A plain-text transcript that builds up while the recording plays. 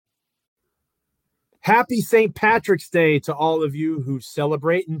Happy St. Patrick's Day to all of you who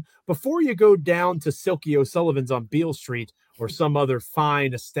celebrate. And before you go down to Silky O'Sullivan's on Beale Street or some other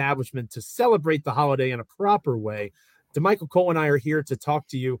fine establishment to celebrate the holiday in a proper way, DeMichael Cole and I are here to talk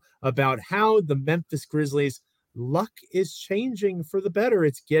to you about how the Memphis Grizzlies' luck is changing for the better.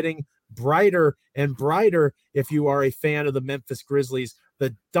 It's getting brighter and brighter if you are a fan of the Memphis Grizzlies.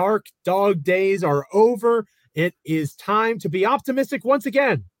 The dark dog days are over. It is time to be optimistic once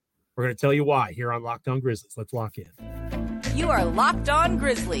again. We're going to tell you why here on Locked On Grizzlies. Let's lock in. You are Locked On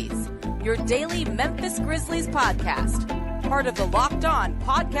Grizzlies, your daily Memphis Grizzlies podcast, part of the Locked On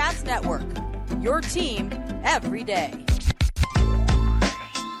Podcast Network, your team every day.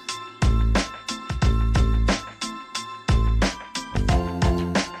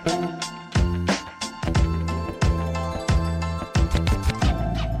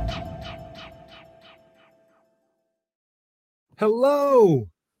 Hello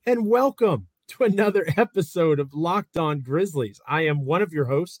and welcome to another episode of Locked On Grizzlies. I am one of your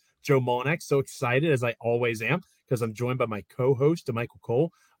hosts, Joe Molinack, so excited as I always am because I'm joined by my co-host, DeMichael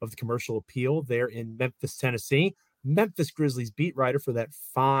Cole of the Commercial Appeal there in Memphis, Tennessee, Memphis Grizzlies beat writer for that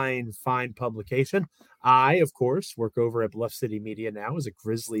fine publication. I, of course, work over at Bluff City Media now as a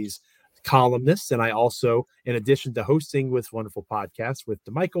Grizzlies columnist, and I also, in addition to hosting with wonderful podcasts with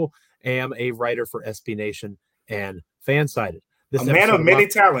DeMichael, am a writer for SB Nation and Fansided. A man of many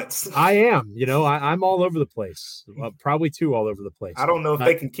talents. I am. I'm all over the place. Probably too all over the place. I don't know if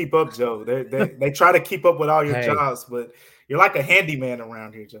they can keep up, Joe. They try to keep up with all your jobs, but you're like a handyman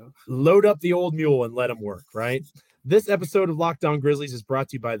around here, Joe. Load up the old mule and let him work, right? This episode of Locked On Grizzlies is brought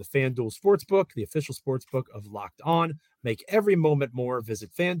to you by the FanDuel Sportsbook, the official sportsbook of Locked On. Make every moment more.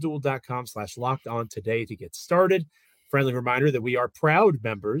 Visit FanDuel.com/LockedOn today to get started. Friendly reminder that we are proud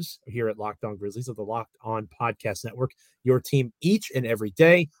members here at Locked On Grizzlies of the Locked On Podcast Network, your team each and every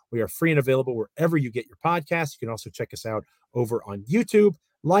day. We are free and available wherever you get your podcasts. You can also check us out over on YouTube.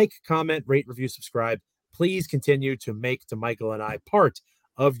 Like, comment, rate, review, subscribe. Please continue to make DeMichael and I part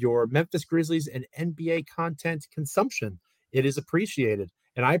of your Memphis Grizzlies and NBA content consumption. It is appreciated.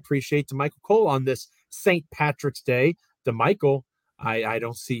 And I appreciate DeMichael Cole on this St. Patrick's Day. DeMichael, I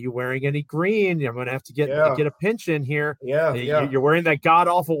don't see you wearing any green. I'm going to have to get a pinch in here. You're wearing that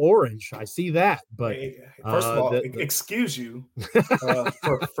god-awful orange. I see that. But first of all, excuse you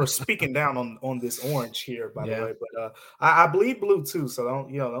for speaking down on this orange here, by the way. But I bleed blue too, so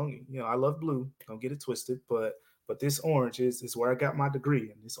don't I love blue. Don't get it twisted. But this orange is where I got my degree,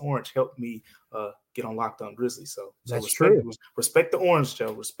 and this orange helped me get on Locked On Grizzlies. So that's true. Respect the orange,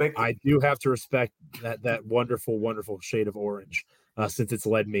 Joe. Respect it. I do have to respect that wonderful shade of orange. Since it's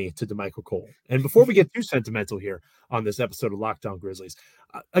led me to DeMichael Cole. And before we get too sentimental here on this episode of Locked On Grizzlies,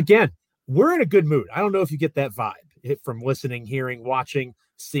 again, we're in a good mood. I don't know if you get that vibe from listening, hearing, watching,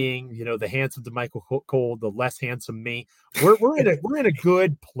 seeing, the handsome DeMichael Cole, the less handsome me. We're in a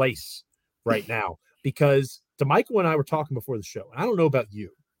good place right now because DeMichael and I were talking before the show, and I don't know about you,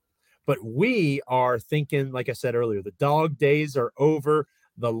 but we are thinking, like I said earlier, the dog days are over.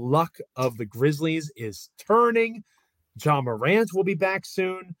 The luck of the Grizzlies is turning. Ja Morant will be back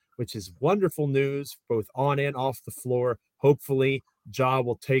soon, which is wonderful news, both on and off the floor. Hopefully, Ja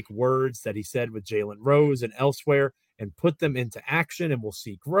will take words that he said with Jalen Rose and elsewhere and put them into action, and we'll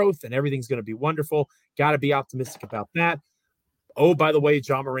see growth, and everything's going to be wonderful. Got to be optimistic about that. Oh, by the way,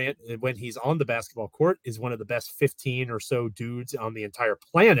 Ja Morant, when he's on the basketball court, is one of the best 15 or so dudes on the entire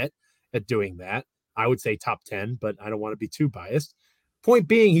planet at doing that. I would say top 10, but I don't want to be too biased. Point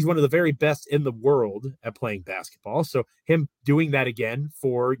being, he's one of the very best in the world at playing basketball. So him doing that again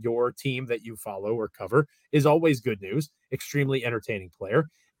for your team that you follow or cover is always good news. Extremely entertaining player.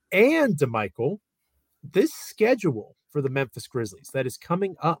 And DeMichael, this schedule for the Memphis Grizzlies that is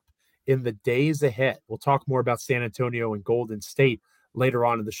coming up in the days ahead. We'll talk more about San Antonio and Golden State later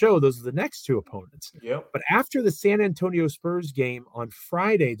on in the show. Those are the next two opponents. Yep. But after the San Antonio Spurs game on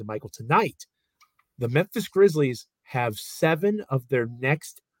Friday, DeMichael, tonight, the Memphis Grizzlies have 7 of their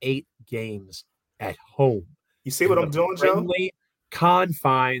next 8 games at home. You see what I'm doing, Joe? Friendly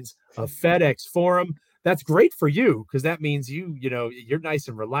confines of FedEx Forum. That's great for you because that means you're nice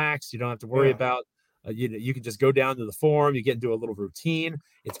and relaxed. You don't have to worry about you can just go down to the Forum. You get into a little routine.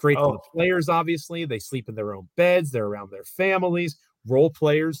 It's great for the players. Obviously, they sleep in their own beds. They're around their families. Role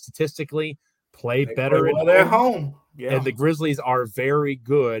players statistically play better while they're home. Yeah. And the Grizzlies are very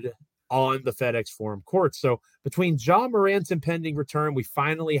good on the FedEx Forum court. So between Ja Morant's impending return, we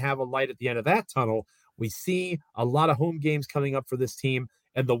finally have a light at the end of that tunnel. We see a lot of home games coming up for this team,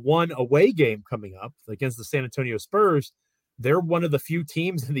 and the one away game coming up against the San Antonio Spurs. They're one of the few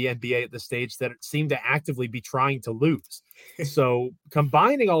teams in the NBA at this stage that seem to actively be trying to lose. So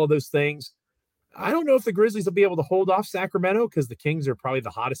combining all of those things, I don't know if the Grizzlies will be able to hold off Sacramento because the Kings are probably the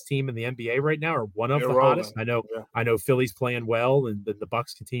hottest team in the NBA right now, or one of They're the rolling. hottest. I know Philly's playing well, and the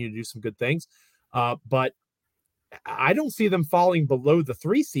Bucks continue to do some good things. But I don't see them falling below the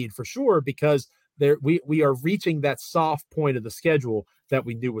 3 seed for sure, because we are reaching that soft point of the schedule that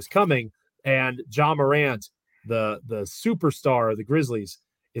we knew was coming. And Ja Morant, the superstar of the Grizzlies,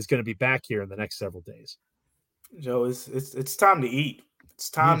 is going to be back here in the next several days. Joe, it's time to eat. It's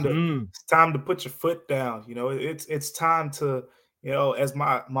time to put your foot down. It's time to, as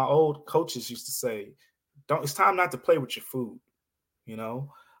my old coaches used to say, it's time not to play with your food.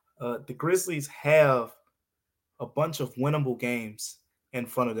 The Grizzlies have a bunch of winnable games in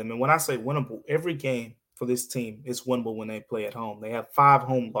front of them. And when I say winnable, every game for this team is winnable when they play at home. They have 5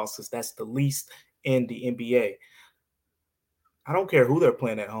 home losses. That's the least in the NBA. I don't care who they're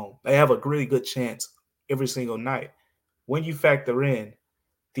playing at home. They have a really good chance every single night. When you factor in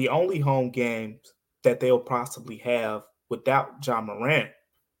the only home games that they'll possibly have without Ja Morant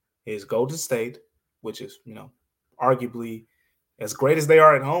is Golden State, which is, arguably as great as they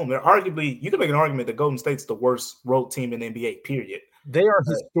are at home. They're arguably, you can make an argument that Golden State's the worst road team in the NBA, period. They are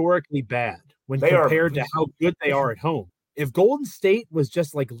historically bad when compared to how good they are at home. If Golden State was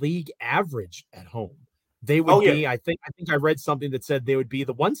just like league average at home, they would be, I think I read something that said they would be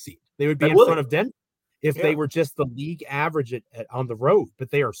the 1 seed. They would be in front of Denver if they were just the league average on the road.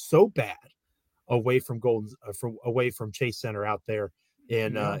 But they are so bad away from away from Chase Center out there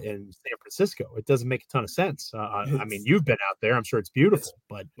in San Francisco. It doesn't make a ton of sense. I mean, you've been out there. I'm sure it's beautiful,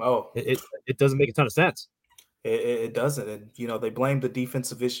 but it doesn't make a ton of sense. It doesn't. And, they blame the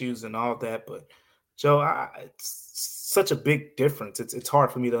defensive issues and all that. But, Joe, it's such a big difference. It's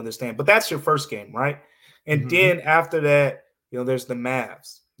hard for me to understand. But that's your first game, right? And then after that, there's the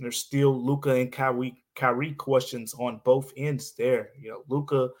Mavs. There's still Luka and Kyrie questions on both ends there.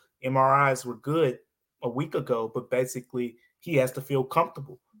 Luka MRIs were good a week ago, but basically he has to feel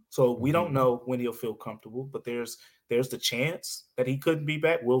comfortable. So we don't know when he'll feel comfortable, but there's the chance that he couldn't be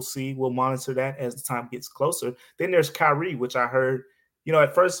back. We'll see. We'll monitor that as the time gets closer. Then there's Kyrie, which I heard,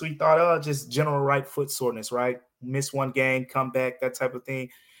 at first we thought, just general right foot soreness, right? Miss one game, come back, that type of thing.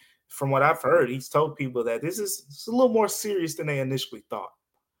 From what I've heard, he's told people that it's a little more serious than they initially thought.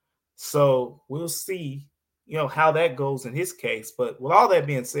 So we'll see, how that goes in his case. But with all that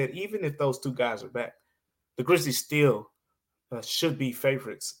being said, even if those 2 guys are back, the Grizzlies still should be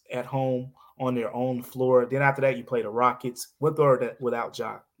favorites at home on their own floor. Then after that, you play the Rockets with or without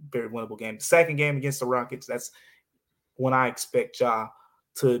Ja. Very winnable game. The second game against the Rockets, that's when I expect Ja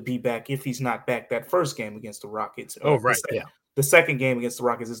to be back. If he's not back, that first game against the Rockets. The second game against the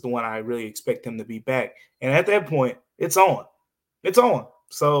Rockets is the one I really expect him to be back. And at that point, it's on. It's on.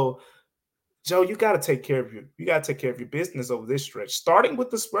 So, Joe, you got to take care of your business over this stretch, starting with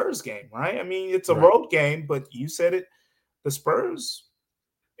the Spurs game, right? I mean, it's a road game, but you said it. The Spurs,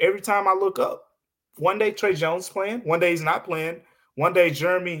 every time I look up, one day Trey Jones playing, one day he's not playing. One day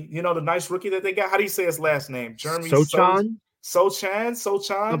Jeremy, the nice rookie that they got. How do you say his last name? Jeremy Sochan? Sochan,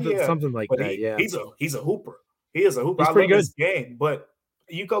 something like that. He's a hooper. He is a hooper. He's pretty good. This game, but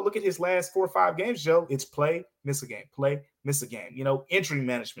you go look at his last 4 or 5 games, Joe. It's play, miss a game, play, miss a game. Injury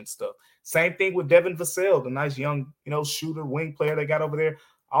management stuff. Same thing with Devin Vassell, the nice young, shooter, wing player they got over there.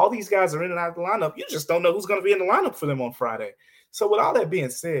 All these guys are in and out of the lineup. You just don't know who's going to be in the lineup for them on Friday. So with all that being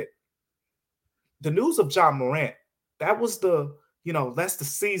said, the news of Ja Morant, that was that's the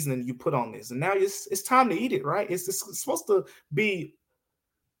seasoning you put on this. And now it's time to eat it, right? It's supposed to be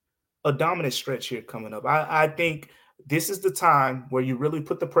a dominant stretch here coming up. I think this is the time where you really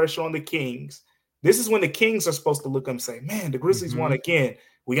put the pressure on the Kings. This is when the Kings are supposed to look up and say, man, the Grizzlies won again.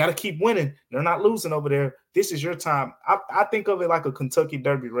 We got to keep winning. They're not losing over there. This is your time. I think of it like a Kentucky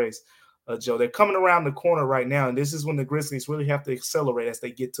Derby race, Joe. They're coming around the corner right now, and this is when the Grizzlies really have to accelerate as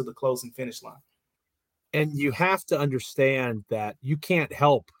they get to the closing finish line. And you have to understand that you can't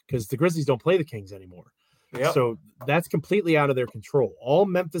help because the Grizzlies don't play the Kings anymore. Yep. So that's completely out of their control. All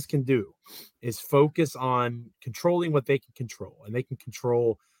Memphis can do is focus on controlling what they can control, and they can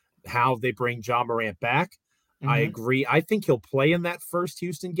control how they bring Ja Morant back. I agree. I think he'll play in that first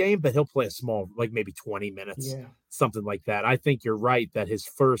Houston game, but he'll play a small, like maybe 20 minutes, something like that. I think you're right that his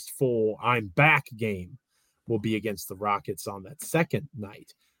first full I'm back game will be against the Rockets on that second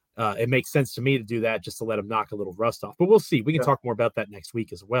night. It makes sense to me to do that just to let him knock a little rust off. But we'll see. We can talk more about that next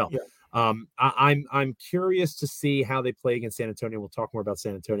week as well. Yeah. I'm curious to see how they play against San Antonio. We'll talk more about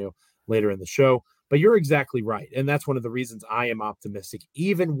San Antonio later in the show. But you're exactly right. And that's one of the reasons I am optimistic,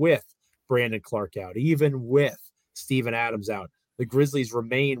 even with Brandon Clark out, even with Steven Adams out. The Grizzlies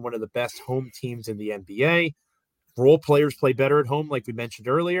remain one of the best home teams in the NBA. Role players play better at home, like we mentioned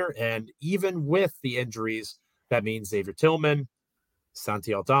earlier. And even with the injuries, that means Xavier Tillman,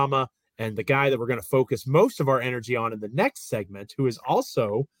 Santi Aldama, and the guy that we're going to focus most of our energy on in the next segment, who is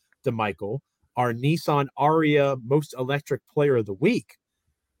also DeMichael, our Nissan Aria Most Electric Player of the Week.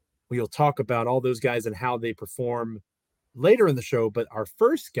 We'll talk about all those guys and how they perform later in the show. But our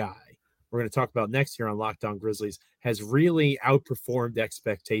first guy we're going to talk about next year on Locked On Grizzlies has really outperformed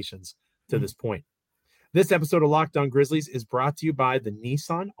expectations to this point. This episode of Locked On Grizzlies is brought to you by the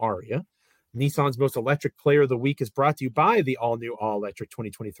Nissan Aria. Nissan's Most Electric Player of the Week is brought to you by the all-new, all-electric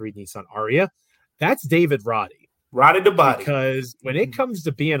 2023 Nissan Aria. That's David Roddy. Roddy the body. Because when it comes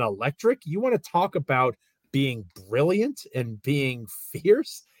to being electric, you want to talk about being brilliant and being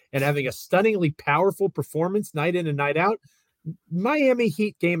fierce and having a stunningly powerful performance night in and night out. Miami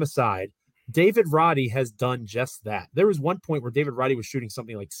Heat game aside, David Roddy has done just that. There was one point where David Roddy was shooting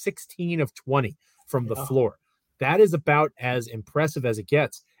something like 16 of 20 from the floor. That is about as impressive as it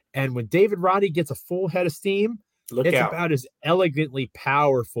gets. And when David Roddy gets a full head of steam, it's about as elegantly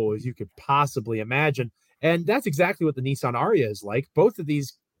powerful as you could possibly imagine. And that's exactly what the Nissan Aria is like. Both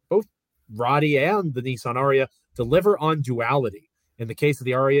Roddy and the Nissan Aria deliver on duality. In the case of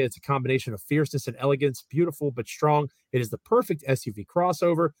the Aria, it's a combination of fierceness and elegance, beautiful but strong. It is the perfect SUV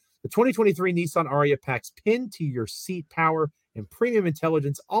crossover. The 2023 Nissan Aria packs pin-to-your-seat power and premium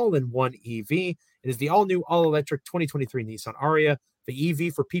intelligence all in one EV. It is the all-new, all-electric 2023 Nissan Aria, the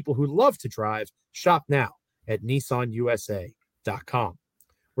EV for people who love to drive. Shop now at nissanusa.com.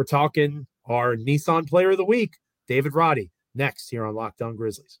 We're talking our Nissan Player of the Week, David Roddy, next here on Locked On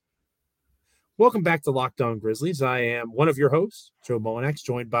Grizzlies. Welcome back to Locked On Grizzlies. I am one of your hosts, Joe Mullinax,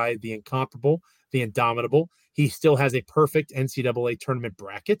 joined by the incomparable, the indomitable. He still has a perfect NCAA tournament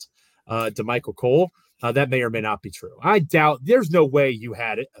bracket, DeMichael Cole. That may or may not be true. I doubt there's no way you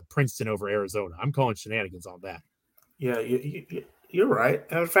had it, Princeton over Arizona. I'm calling shenanigans on that. Yeah, you're right.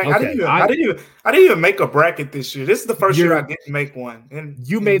 In fact, okay. I didn't even make a bracket this year. This is the first year I didn't make one. And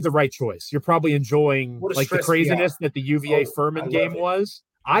you made the right choice. You're probably enjoying like the craziness that the UVA Furman game was.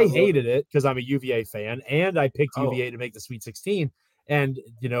 I hated it because I'm a UVA fan, and I picked UVA to make the Sweet 16. And,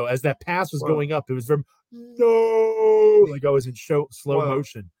 you know, as that pass was going up, it was from like I was in slow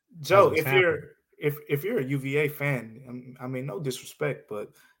motion. Joe, if you're a UVA fan, I mean, no disrespect, but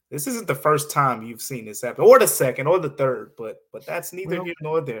this isn't the first time you've seen this happen, or the second, or the third. But that's neither here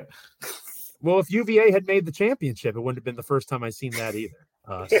nor there. Well, if UVA had made the championship, it wouldn't have been the first time I've seen that either.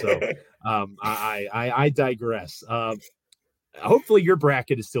 I digress. Hopefully your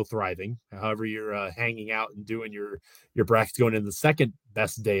bracket is still thriving. However, you're hanging out and doing your brackets going in the second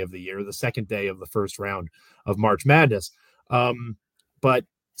best day of the year, the second day of the first round of March Madness. But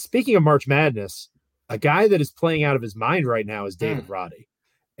speaking of March Madness, a guy that is playing out of his mind right now is David Roddy.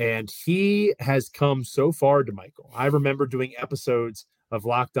 And he has come so far, DeMichael. I remember doing episodes of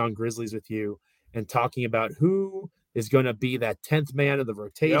Locked On Grizzlies with you and talking about who is going to be that 10th man of the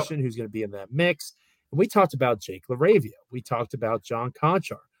rotation, who's going to be in that mix. And we talked about Jake LaRavia. We talked about John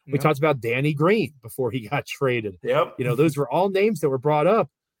Conchar. We talked about Danny Green before he got traded. You know, those were all names that were brought up.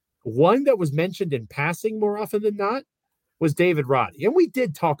 One that was mentioned in passing more often than not was David Roddy. And we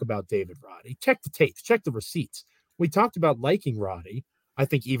did talk about David Roddy. Check the tapes, check the receipts. We talked about liking Roddy. I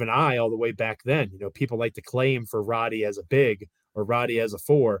think even all the way back then, you know, people like to claim for Roddy as a big or Roddy as a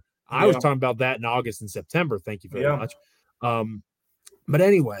 4. I was talking about that in August and September. Thank you very much. But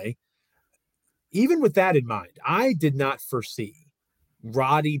anyway, even with that in mind, I did not foresee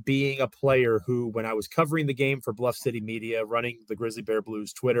Roddy being a player who, when I was covering the game for Bluff City Media, running the Grizzly Bear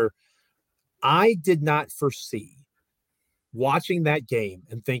Blues Twitter, I did not foresee watching that game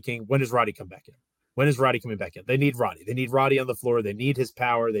and thinking, when does Roddy come back in? When is Roddy coming back in? They need Roddy. They need Roddy on the floor. They need his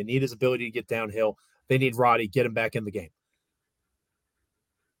power. They need his ability to get downhill. They need Roddy. Get him back in the game.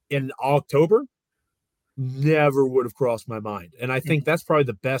 In October, never would have crossed my mind. And I think that's probably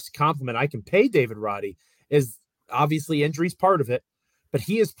the best compliment I can pay David Roddy is obviously injury's part of it, but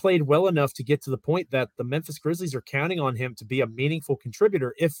he has played well enough to get to the point that the Memphis Grizzlies are counting on him to be a meaningful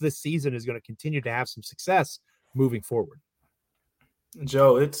contributor if this season is going to continue to have some success moving forward.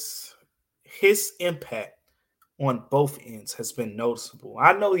 Joe, it's his impact on both ends has been noticeable.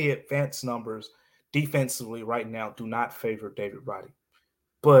 I know the advanced numbers defensively right now do not favor David Roddy,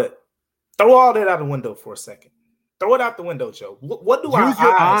 but throw all that out the window for a second. Throw it out the window, Joe. What do Use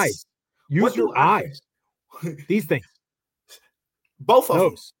your eyes? Use your eyes. These things. Both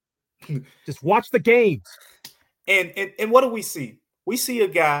of them. Just watch the games. And what do we see? We see a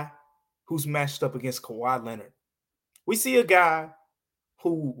guy who's matched up against Kawhi Leonard. We see a guy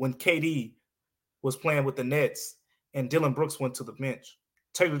who, when KD was playing with the Nets and Dylan Brooks went to the bench,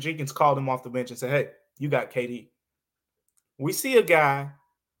 Taylor Jenkins called him off the bench and said, hey, you got KD. we see a guy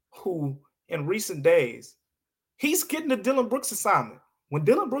who, in recent days, he's getting the Dillon Brooks assignment. When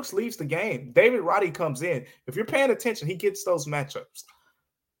Dillon Brooks leaves the game, David Roddy comes in. If you're paying attention, he gets those matchups.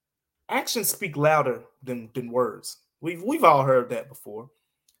 Actions speak louder than words. We've all heard that before.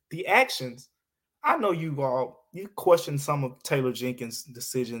 The actions, I know you question some of Taylor Jenkins'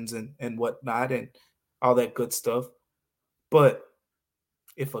 decisions and whatnot and all that good stuff. But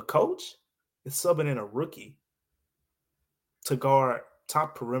if a coach is subbing in a rookie to guard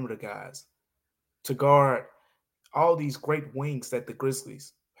top perimeter guys, to guard all these great wings that the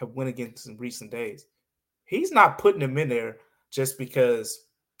Grizzlies have went against in recent days, he's not putting him in there just because,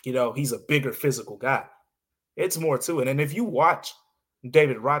 he's a bigger physical guy. It's more to it. And if you watch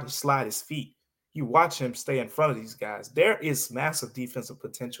David Roddy slide his feet, you watch him stay in front of these guys, there is massive defensive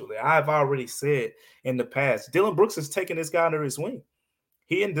potential there. I've already said in the past, Dillon Brooks is taking this guy under his wing.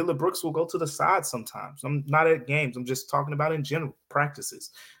 He and Dillon Brooks will go to the side sometimes. I'm not at games. I'm just talking about in general practices,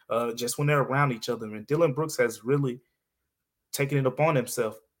 just when they're around each other. And Dillon Brooks has really taken it upon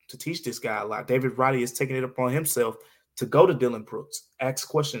himself to teach this guy a lot. David Roddy is taking it upon himself to go to Dillon Brooks, ask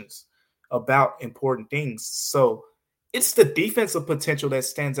questions about important things. So it's the defensive potential that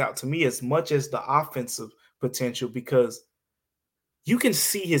stands out to me as much as the offensive potential, because you can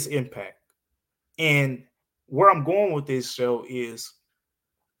see his impact. And where I'm going with this show is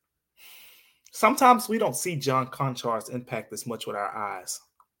sometimes we don't see John Konchar's impact as much with our eyes.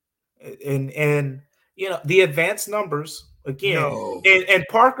 And the advanced numbers, again, and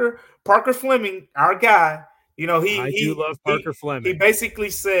Parker Fleming, our guy, I do love Parker Fleming. He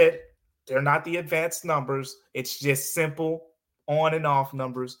basically said they're not the advanced numbers. It's just simple on and off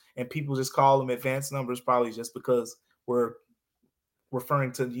numbers, and people just call them advanced numbers probably just because we're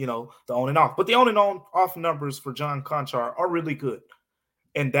referring to, the on and off. But the on and off numbers for John Konchar are really good.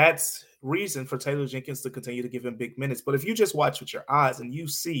 And that's reason for Taylor Jenkins to continue to give him big minutes. But if you just watch with your eyes and you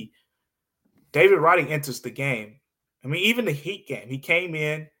see David Roddy enters the game, I mean, even the Heat game, he came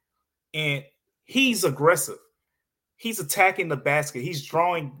in and he's aggressive. He's attacking the basket. He's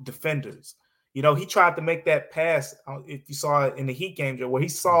drawing defenders. He tried to make that pass, if you saw it in the Heat game, where he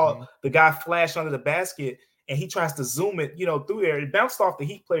saw the guy flash under the basket and he tries to zoom it, through there. It bounced off the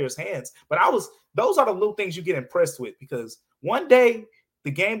Heat player's hands. But those are the little things you get impressed with, because one day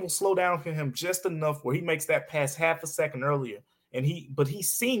the game will slow down for him just enough where he makes that pass half a second earlier. But he's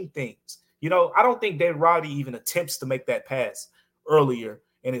seen things. I don't think David Roddy even attempts to make that pass earlier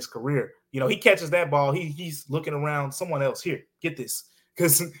in his career. He catches that ball. He's looking around, someone else here, get this.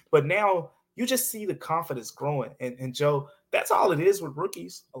 But now you just see the confidence growing. And Joe, that's all it is with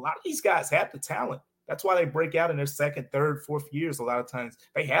rookies. A lot of these guys have the talent. That's why they break out in their second, third, fourth years. A lot of times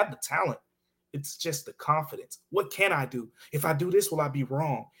they have the talent. It's just the confidence. What can I do? If I do this, will I be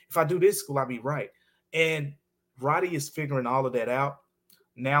wrong? If I do this, will I be right? And Roddy is figuring all of that out.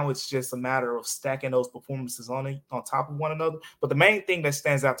 Now it's just a matter of stacking those performances on top of one another. But the main thing that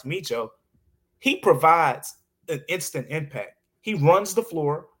stands out to me, Joe, he provides an instant impact. He runs the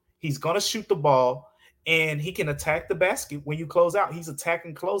floor. He's going to shoot the ball, and he can attack the basket when you close out. He's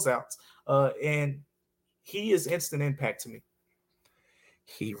attacking closeouts, and he is instant impact to me.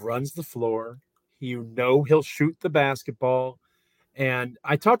 He runs the floor. He'll shoot the basketball. And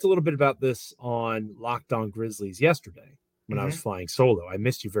I talked a little bit about this on Locked On Grizzlies yesterday when I was flying solo. I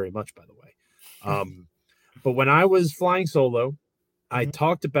missed you very much, by the way. But when I was flying solo, I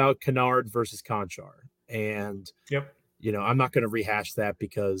talked about Kennard versus Konchar. And, I'm not going to rehash that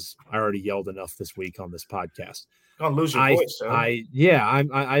because I already yelled enough this week on this podcast. Don't lose your voice, though. I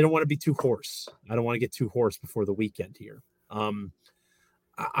don't want to be too hoarse. I don't want to get too hoarse before the weekend here.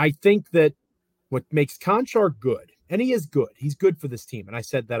 I think that what makes Konchar good, and he is good. He's good for this team. And I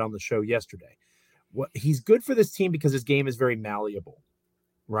said that on the show yesterday. He's good for this team because his game is very malleable,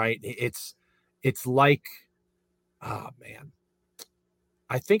 right? It's like, I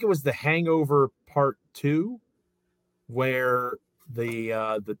think it was The Hangover Part 2, where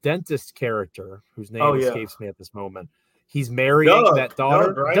the dentist character, whose name escapes me at this moment, he's marrying that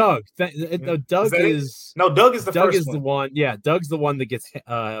daughter. Doug, right? Doug. Doug is the first one. The one. Yeah, Doug's the one that gets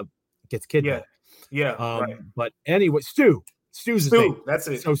kidnapped. Yeah. Right. But anyway, Stu. That's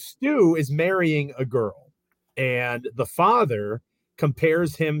it. So Stu is marrying a girl, and the father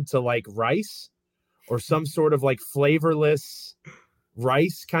compares him to like rice or some sort of like flavorless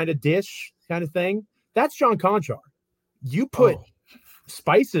rice kind of dish kind of thing. That's John Konchar. You put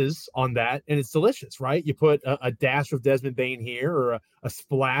spices on that, and it's delicious, right? You put a dash of Desmond Bain here, or a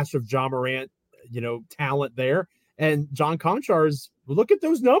splash of John Morant, talent there, and John Konchar's. Look at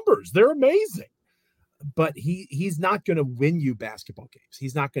those numbers; they're amazing. But he's not going to win you basketball games.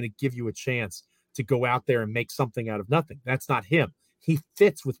 He's not going to give you a chance to go out there and make something out of nothing. That's not him. He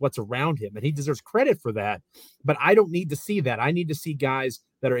fits with what's around him, and he deserves credit for that. But I don't need to see that. I need to see guys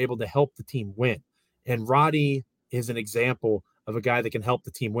that are able to help the team win. And Roddy is an example of a guy that can help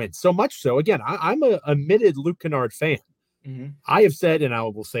the team win. So much so, again, I'm a admitted Luke Kennard fan. Mm-hmm. I have said, and I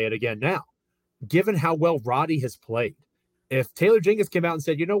will say it again now, given how well Roddy has played, if Taylor Jenkins came out and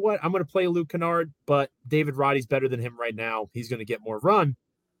said, you know what, I'm going to play Luke Kennard, but David Roddy's better than him right now, he's going to get more run,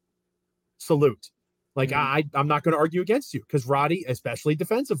 salute. Like, I'm not going to argue against you, because Roddy, especially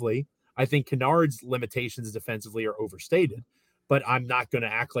defensively, I think Kennard's limitations defensively are overstated, but I'm not going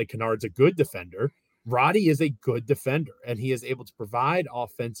to act like Kennard's a good defender. Roddy is a good defender, and he is able to provide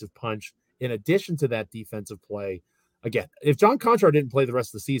offensive punch in addition to that defensive play. Again, if John Conchar didn't play the rest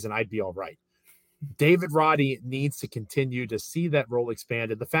of the season, I'd be all right. David Roddy needs to continue to see that role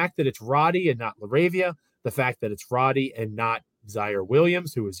expanded. The fact that it's Roddy and not LaRavia, the fact that it's Roddy and not Zaire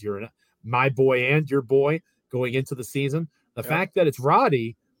Williams, who is my boy and your boy going into the season, the fact that it's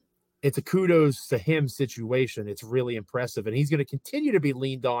Roddy, it's a kudos to him situation. It's really impressive, and he's going to continue to be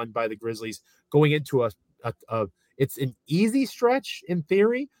leaned on by the Grizzlies going into it's an easy stretch in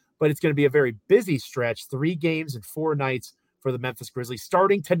theory, but it's going to be a very busy stretch, 3 games and 4 nights for the Memphis Grizzlies,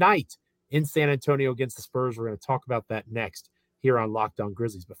 starting tonight in San Antonio against the Spurs. We're going to talk about that next here on Locked On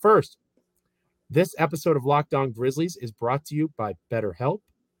Grizzlies. But first, this episode of Locked On Grizzlies is brought to you by BetterHelp.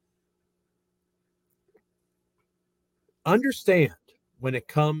 Understand, when it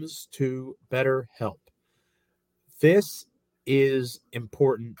comes to BetterHelp, this is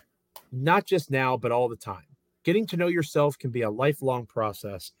important, not just now, but all the time. Getting to know yourself can be a lifelong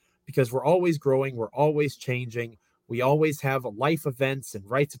process, because we're always growing, we're always changing. We always have life events and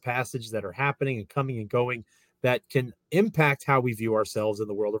rites of passage that are happening and coming and going that can impact how we view ourselves in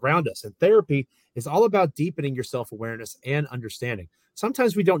the world around us. And therapy is all about deepening your self-awareness and understanding.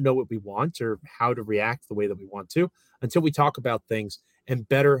 Sometimes we don't know what we want or how to react the way that we want to until we talk about things, and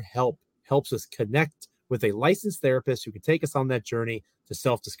BetterHelp helps us connect with a licensed therapist who can take us on that journey to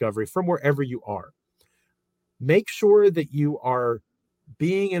self-discovery from wherever you are. Make sure that you are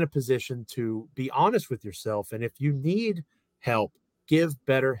being in a position to be honest with yourself. And if you need help, give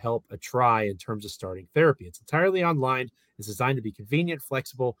BetterHelp a try in terms of starting therapy. It's entirely online. It's designed to be convenient,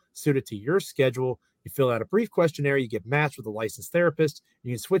 flexible, suited to your schedule. You fill out a brief questionnaire, you get matched with a licensed therapist.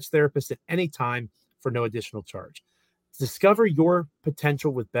 You can switch therapists at any time for no additional charge. Discover your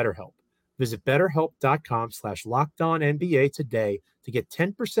potential with BetterHelp. Visit BetterHelp.com/LockedOnNBA today to get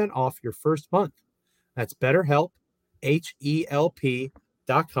 10% off your first month. That's BetterHelp,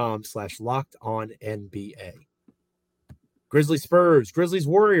 HELP.com/LockedOnNBA. Grizzlies Spurs, Grizzlies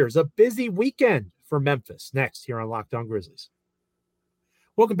Warriors, a busy weekend for Memphis. Next here on Locked On Grizzlies.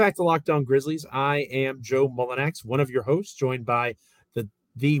 Welcome back to Locked On Grizzlies. I am Joe Mullinax, one of your hosts, joined by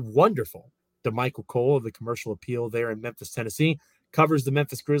the wonderful DeMichael Cole of the Commercial Appeal there in Memphis, Tennessee. Covers the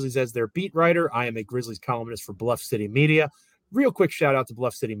Memphis Grizzlies as their beat writer. I am a Grizzlies columnist for Bluff City Media. Real quick shout out to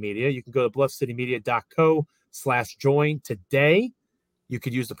Bluff City Media. You can go to bluffcitymedia.co/join today. You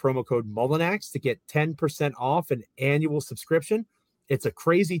could use the promo code Mullinax to get 10% off an annual subscription. It's a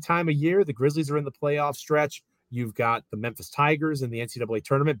crazy time of year. The Grizzlies are in the playoff stretch. You've got the Memphis Tigers in the NCAA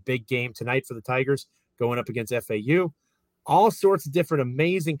tournament. Big game tonight for the Tigers going up against FAU. All sorts of different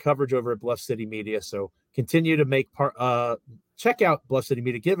amazing coverage over at Bluff City Media. So continue to check out Bluff City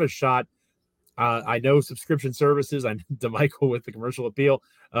Media. Give it a shot. I know subscription services. I know DeMichael with the Commercial Appeal.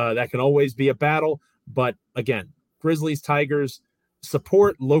 That can always be a battle. But again, Grizzlies, Tigers,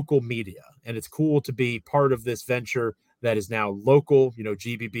 support local media. And it's cool to be part of this venture that is now local. You know,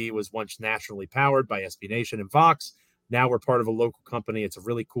 GBB was once nationally powered by SB Nation and Vox. Now we're part of a local company. It's a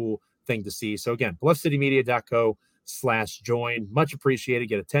really cool thing to see. So again, bluffcitymedia.co/join. Much appreciated.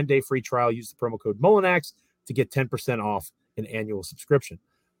 Get a 10-day free trial. Use the promo code Mullinax to get 10% off an annual subscription.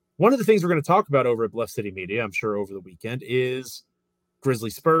 One of the things we're going to talk about over at Bluff City Media, I'm sure over the weekend, is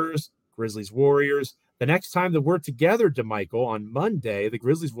Grizzlies Spurs, Grizzlies Warriors. The next time that we're together, DeMichael, on Monday, the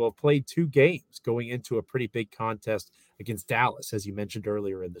Grizzlies will have played 2 games going into a pretty big contest against Dallas, as you mentioned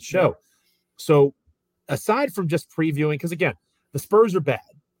earlier in the show. Yeah. So aside from just previewing, because again, the Spurs are bad,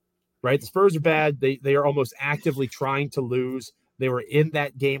 right? The Spurs are bad. They are almost actively trying to lose. They were in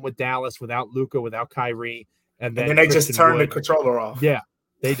that game with Dallas without Luka, without Kyrie. And then they just turned the controller off. Yeah.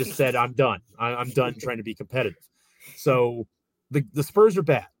 They just said, I'm done. I'm done trying to be competitive. So the Spurs are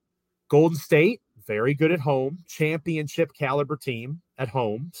bad. Golden State, very good at home. Championship caliber team at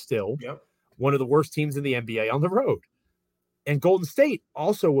home still. Yep. One of the worst teams in the NBA on the road. And Golden State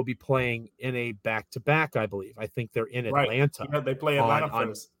also will be playing in a back-to-back, I believe. I think they're in Atlanta. Yeah, they play Atlanta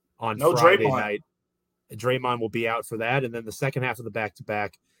first. On Friday night. Draymond will be out for that. And then the second half of the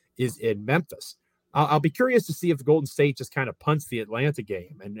back-to-back is in Memphis. I'll be curious to see if Golden State just kind of punts the Atlanta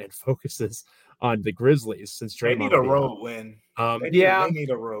game and focuses on the Grizzlies since Draymond. They need a road win. They need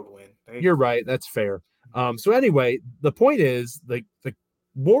a road win. You're right. That's fair. So anyway, the point is the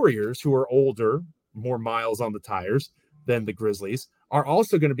Warriors, who are older, more miles on the tires than the Grizzlies, are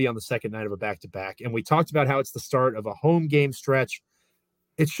also going to be on the second night of a back-to-back. And we talked about how it's the start of a home game stretch.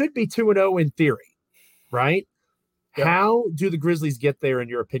 It should be 2-0 in theory, right? Yep. How do the Grizzlies get there, in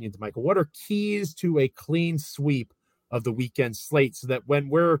your opinion, Michael? What are keys to a clean sweep of the weekend slate so that when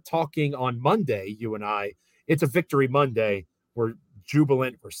we're talking on Monday, you and I, it's a victory Monday. We're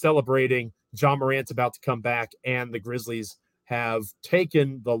jubilant. We're celebrating. John Morant's about to come back, and the Grizzlies have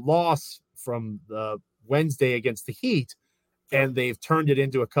taken the loss from the Wednesday against the Heat, and they've turned it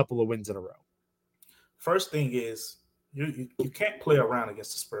into a couple of wins in a row. First thing is you can't play around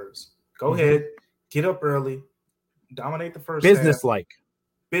against the Spurs. Go ahead, get up early. Dominate the first business-like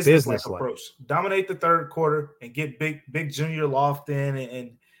approach. Dominate the third quarter and get big Junior Loft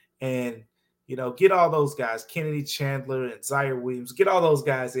in and get all those guys, Kennedy Chandler and Zaire Williams, get all those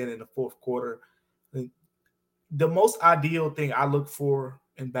guys in the fourth quarter. The most ideal thing I look for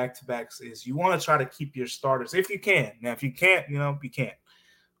in back-to-backs is you want to try to keep your starters if you can. Now, if you can't, you can't.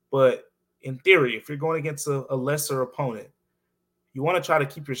 But in theory, if you're going against a lesser opponent, you want to try to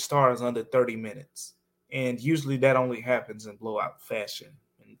keep your stars under 30 minutes. And usually that only happens in blowout fashion.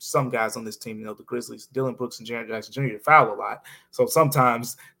 And some guys on this team, the Grizzlies, Dylan Brooks and Jaren Jackson Jr. foul a lot. So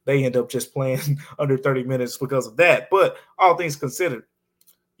sometimes they end up just playing under 30 minutes because of that. But all things considered,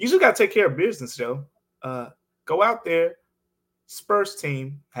 you just got to take care of business, Joe. Go out there. Spurs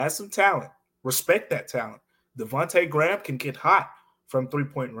team has some talent. Respect that talent. Devontae Graham can get hot from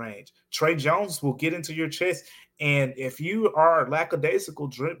three-point range. Trey Jones will get into your chest. And if you are lackadaisical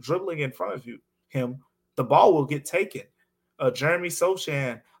dribbling in front of him, the ball will get taken. Jeremy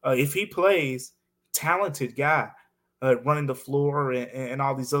Sochan, if he plays, talented guy running the floor and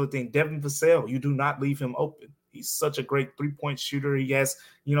all these other things. Devin Vassell, you do not leave him open. He's such a great three-point shooter. He has,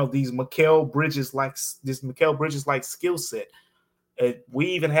 these Mikal Bridges-like skill set. We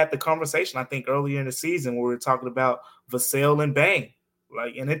even had the conversation, I think, earlier in the season where we were talking about Vassell and Bang.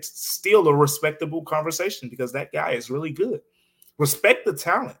 And it's still a respectable conversation because that guy is really good. Respect the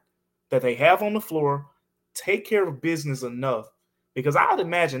talent that they have on the floor. Take care of business enough because I would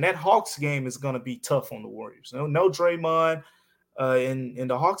imagine that Hawks game is going to be tough on the Warriors. No Draymond, and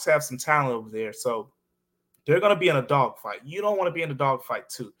the Hawks have some talent over there. So they're going to be in a dogfight. You don't want to be in a dogfight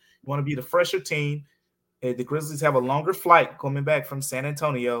too. You want to be the fresher team. The Grizzlies have a longer flight coming back from San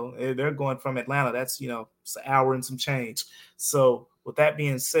Antonio. They're going from Atlanta. That's, it's an hour and some change. So with that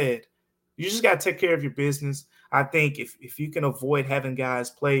being said, you just got to take care of your business. I think if you can avoid having guys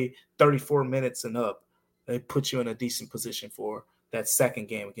play 34 minutes and up, they put you in a decent position for that second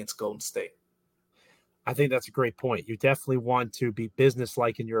game against Golden State. I think that's a great point. You definitely want to be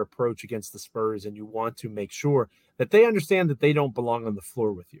businesslike in your approach against the Spurs, and you want to make sure that they understand that they don't belong on the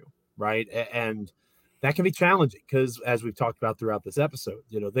floor with you, right? And that can be challenging because, as we've talked about throughout this episode,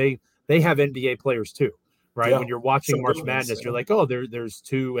 they have NBA players too, right? Yeah, when you're watching March Madness, you're like, oh, there's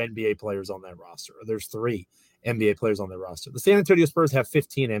 2 NBA players on that roster, or there's 3 NBA players on their roster. The San Antonio Spurs have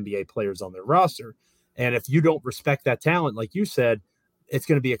 15 NBA players on their roster. And if you don't respect that talent, like you said, it's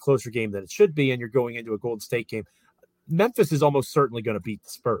going to be a closer game than it should be, and you're going into a Golden State game. Memphis is almost certainly going to beat the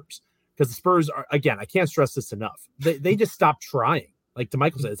Spurs because the Spurs are, again, I can't stress this enough. They just stop trying. Like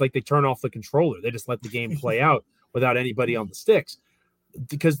DeMichael said, it's like they turn off the controller. They just let the game play out without anybody on the sticks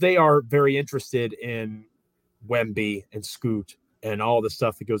because they are very interested in Wemby and Scoot and all the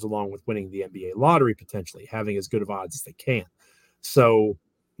stuff that goes along with winning the NBA lottery, potentially having as good of odds as they can. So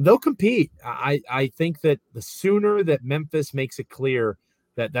they'll compete. I think that the sooner that Memphis makes it clear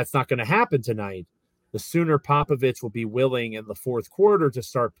that that's not going to happen tonight, the sooner Popovich will be willing in the fourth quarter to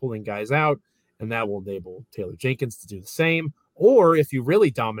start pulling guys out, and that will enable Taylor Jenkins to do the same. Or if you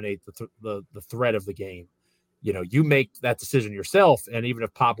really dominate the threat of the game, you make that decision yourself, and even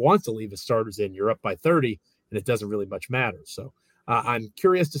if Pop wants to leave his starters in, you're up by 30, and it doesn't really much matter. So I'm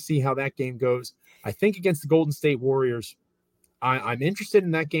curious to see how that game goes. I think against the Golden State Warriors, I'm interested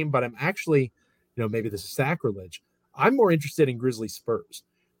in that game, but I'm actually, maybe this is sacrilege. I'm more interested in Grizzlies Spurs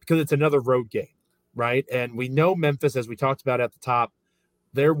because it's another road game, right? And we know Memphis, as we talked about at the top,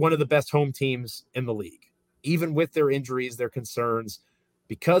 they're one of the best home teams in the league, even with their injuries, their concerns,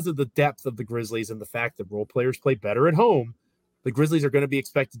 because of the depth of the Grizzlies and the fact that role players play better at home. The Grizzlies are going to be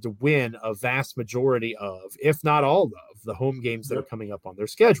expected to win a vast majority of, if not all of, the home games that are coming up on their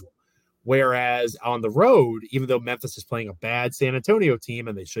schedule. Whereas on the road, even though Memphis is playing a bad San Antonio team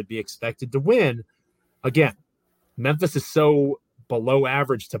and they should be expected to win, again, Memphis is so below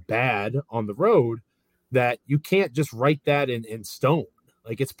average to bad on the road, that you can't just write that in stone.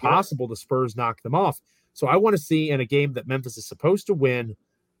 Like, it's possible the Spurs knock them off. So I want to see, in a game that Memphis is supposed to win,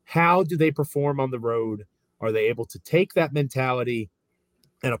 how do they perform on the road? Are they able to take that mentality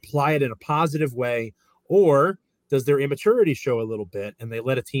and apply it in a positive way? Or does their immaturity show a little bit and they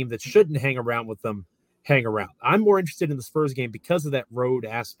let a team that shouldn't hang around with them hang around? I'm more interested in the Spurs game because of that road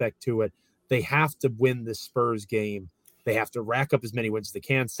aspect to it. They have to win this Spurs game. They have to rack up as many wins as they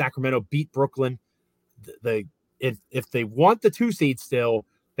can. Sacramento beat Brooklyn. If they want the 2 seed still,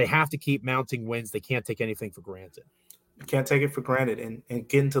 they have to keep mounting wins. They can't take anything for granted. You can't take it for granted. And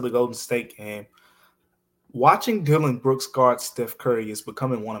getting to the Golden State game, watching Dillon Brooks guard Steph Curry is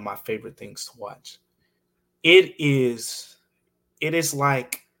becoming one of my favorite things to watch. It is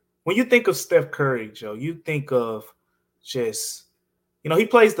like, when you think of Steph Curry, Joe, you think of just, he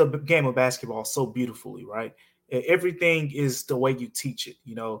plays the game of basketball so beautifully, right? Everything is the way you teach it,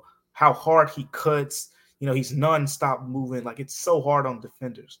 how hard he cuts. He's nonstop moving. Like, it's so hard on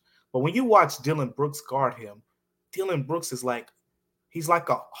defenders. But when you watch Dillon Brooks guard him, Dillon Brooks is like, he's like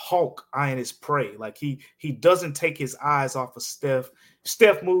a hawk eyeing his prey. Like, he doesn't take his eyes off of Steph.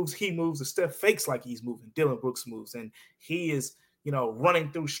 Steph moves, he moves. And Steph fakes like he's moving. Dillon Brooks moves. And he is,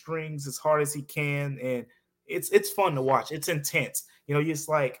 running through strings as hard as he can. And it's fun to watch. It's intense. It's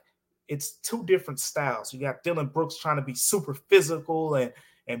like, it's 2 different styles. You got Dillon Brooks trying to be super physical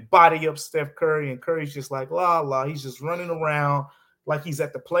and body up Steph Curry, and Curry's just like, la. He's just running around like he's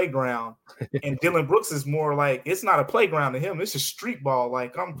at the playground. And Dillon Brooks is more like, it's not a playground to him. It's a street ball.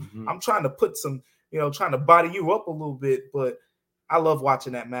 Like, I'm trying to put some, trying to body you up a little bit. But I love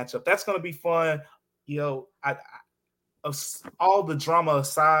watching that matchup. That's going to be fun. All the drama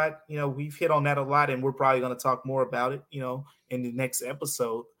aside, we've hit on that a lot, and we're probably going to talk more about it, in the next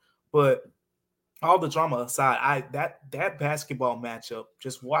episode. But all the drama aside, that basketball matchup,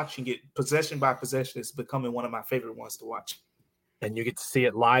 just watching it possession by possession, is becoming one of my favorite ones to watch. And you get to see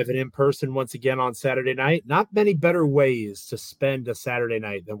it live and in person once again on Saturday night. Not many better ways to spend a Saturday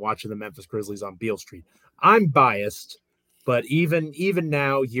night than watching the Memphis Grizzlies on Beale Street. I'm biased, but even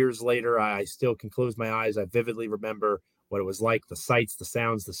now, years later, I still can close my eyes. I vividly remember what it was like, the sights, the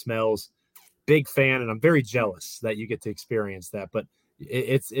sounds, the smells. Big fan, and I'm very jealous that you get to experience that. But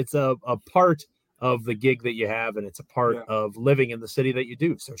it's a part of the gig that you have, and it's a part of living in the city that you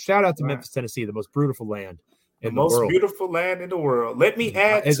do. So shout out to Memphis, Tennessee, the most beautiful land in the world. Most beautiful land in the world. Let me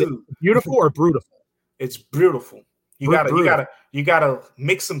add is it beautiful or brutal? It's beautiful. You gotta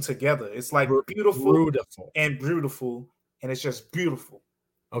mix them together. It's like beautiful and beautiful, and it's just beautiful.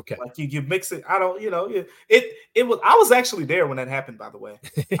 Okay. Like you mix it. I don't, it was, I was actually there when that happened, by the way.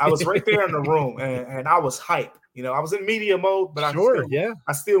 I was right there in the room, and I was hyped. I was in media mode, but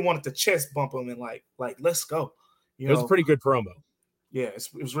I still wanted to chest bump him and like, let's go. It was a pretty good promo. Yeah, it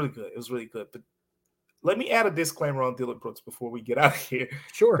was really good. It was really good. But let me add a disclaimer on Dillon Brooks before we get out of here.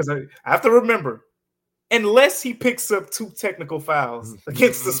 Sure. Because I have to remember, unless he picks up 2 technical fouls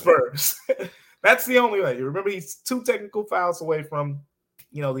against the Spurs, that's the only way. You remember, he's 2 technical fouls away from,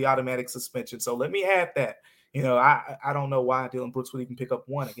 the automatic suspension. So let me add that. I don't know why Dillon Brooks would even pick up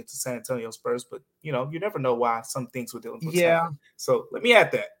 1 against the San Antonio Spurs, but, you never know why some things with Dillon Brooks happen. So let me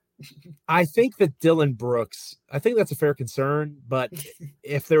add that. I think that Dillon Brooks, I think that's a fair concern, but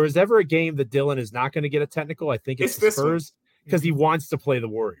if there was ever a game that Dillon is not going to get a technical, I think it's the Spurs, because he wants to play the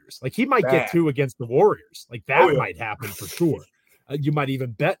Warriors. Like, he might get 2 against the Warriors. Like, that might happen for sure. You might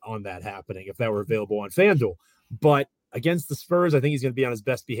even bet on that happening if that were available on FanDuel. But against the Spurs, I think he's going to be on his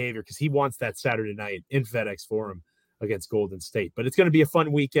best behavior because he wants that Saturday night in FedEx Forum against Golden State. But it's going to be a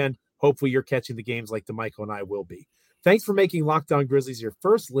fun weekend. Hopefully you're catching the games like DeMichael and I will be. Thanks for making Locked On Grizzlies your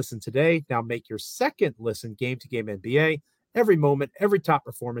first listen today. Now make your second listen Game to Game NBA. Every moment, every top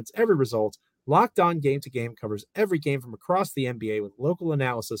performance, every result. Locked On Game to Game covers every game from across the NBA with local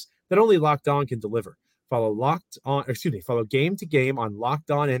analysis that only Locked On can deliver. Follow Game to Game on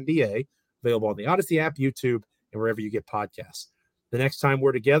Locked On NBA, available on the Odyssey app, YouTube, and wherever you get podcasts. The next time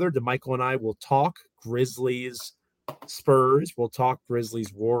we're together, DeMichael and I will talk Grizzlies Spurs. We'll talk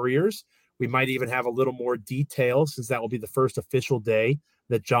Grizzlies Warriors. We might even have a little more detail, since that will be the first official day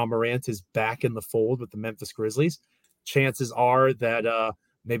that Ja Morant is back in the fold with the Memphis Grizzlies. Chances are that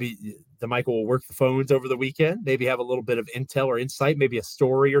maybe DeMichael will work the phones over the weekend, maybe have a little bit of intel or insight, maybe a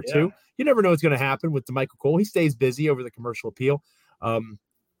story or two. You never know what's going to happen with DeMichael Cole. He stays busy over the commercial appeal.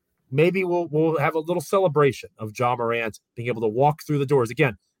 Maybe we'll have a little celebration of Ja Morant being able to walk through the doors.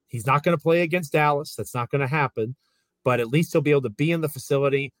 Again, he's not going to play against Dallas. That's not going to happen. But at least he'll be able to be in the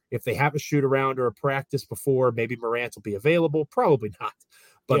facility. If they have a shoot around or a practice before, maybe Morant will be available. Probably not,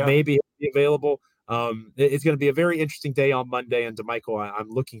 but maybe he'll be available. It's going to be a very interesting day on Monday. And DeMichael, I'm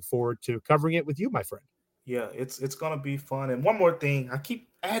looking forward to covering it with you, my friend. Yeah, it's going to be fun. And one more thing, I keep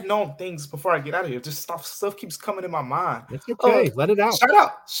adding on things before I get out of here. Just stuff keeps coming in my mind. It's okay. Let it out.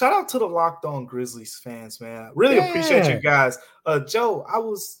 Shout out to the Locked On Grizzlies fans, man. I really appreciate you guys. Joe, I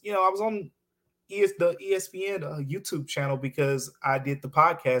was on the ESPN YouTube channel because I did the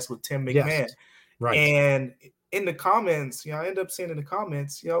podcast with Tim McMahon. Yes. Right. And in the comments, I end up seeing in the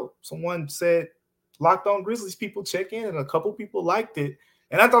comments, someone said Locked On Grizzlies people check in, and a couple people liked it.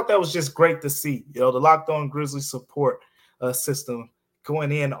 And I thought that was just great to see, the Locked On Grizzlies support system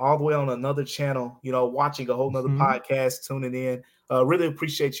going in all the way on another channel, watching a whole nother podcast, tuning in. Really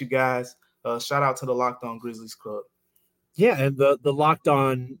appreciate you guys. Shout out to the Locked On Grizzlies Club. Yeah, and the Locked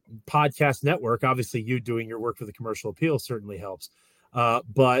On Podcast Network, obviously you doing your work for the commercial appeal certainly helps.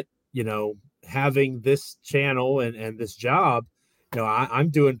 But, having this channel and this job, I'm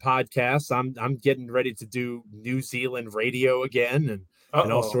doing podcasts. I'm getting ready to do New Zealand radio again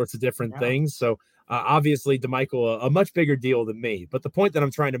and all sorts of different things. So obviously, DeMichael, a much bigger deal than me. But the point that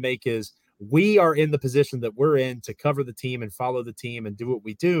I'm trying to make is we are in the position that we're in to cover the team and follow the team and do what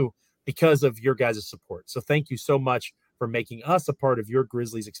we do because of your guys' support. So thank you so much for making us a part of your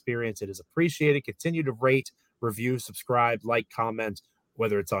Grizzlies experience. It is appreciated. Continue to rate, review, subscribe, like, comment,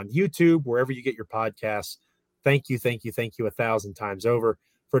 whether it's on YouTube, wherever you get your podcasts. Thank you 1,000 times over.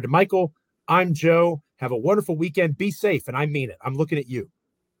 For DeMichael, I'm Joe. Have a wonderful weekend. Be safe. And I mean it. I'm looking at you.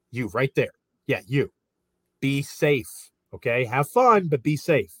 You right there. Yeah, you. Be safe. Okay? Have fun, but be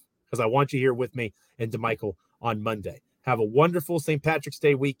safe. Because I want you here with me and DeMichael on Monday. Have a wonderful St. Patrick's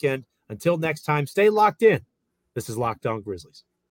Day weekend. Until next time, stay locked in. This is Locked On Grizzlies.